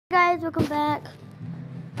guys, welcome back.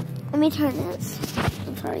 Let me turn this.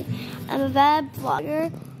 I'm sorry. I'm a bad vlogger.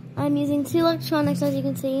 I'm using two electronics, as you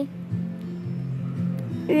can see.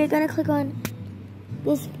 You're gonna click on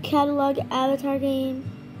this catalog avatar game.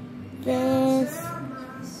 This.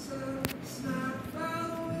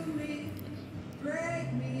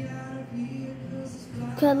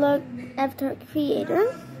 Catalog avatar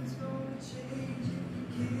creator.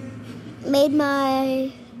 Made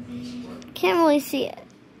my. Can't really see it.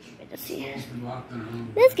 Let's see.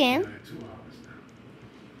 This game.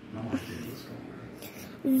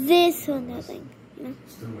 This one, nothing. You know?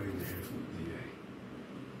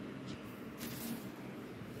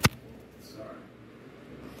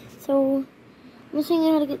 So, I'm showing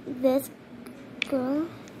you how to get this girl.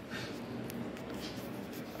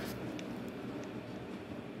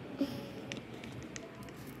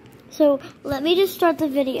 So, let me just start the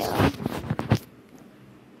video.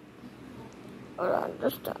 Hold on,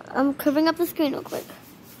 I'm covering up the screen real quick.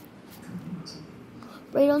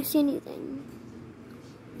 But I don't see anything.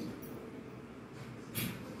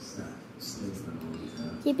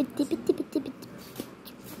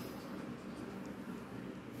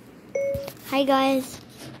 Hi guys,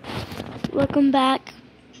 welcome back.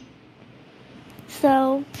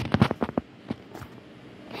 So,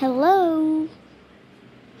 hello.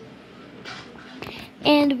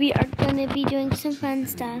 And we are going to be doing some fun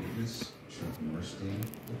stuff.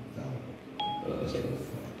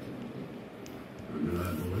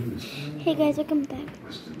 Hey guys, welcome back.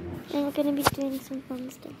 And we're going to be doing some fun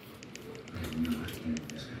stuff.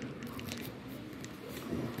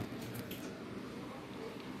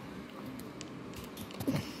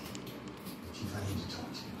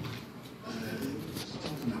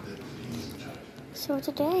 So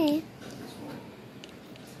today,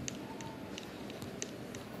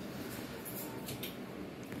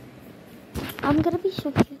 I'm going to be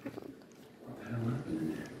showing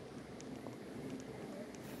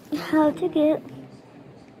you how to get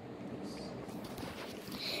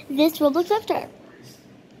this Roblox avatar.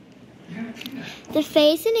 The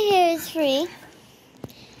face and hair is free,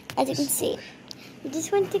 as you can see. We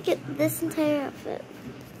just want to get this entire outfit.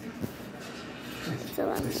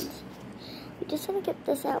 So we just want to get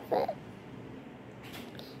this outfit.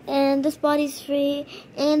 And this body's free,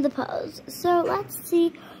 and the pose. So let's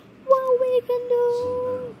see what we can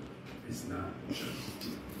do.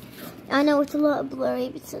 I know it's a lot blurry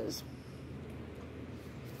because,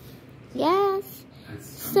 yes.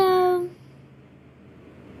 So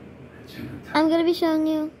I'm gonna be showing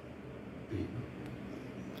you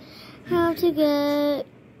how to get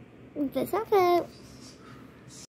this outfit.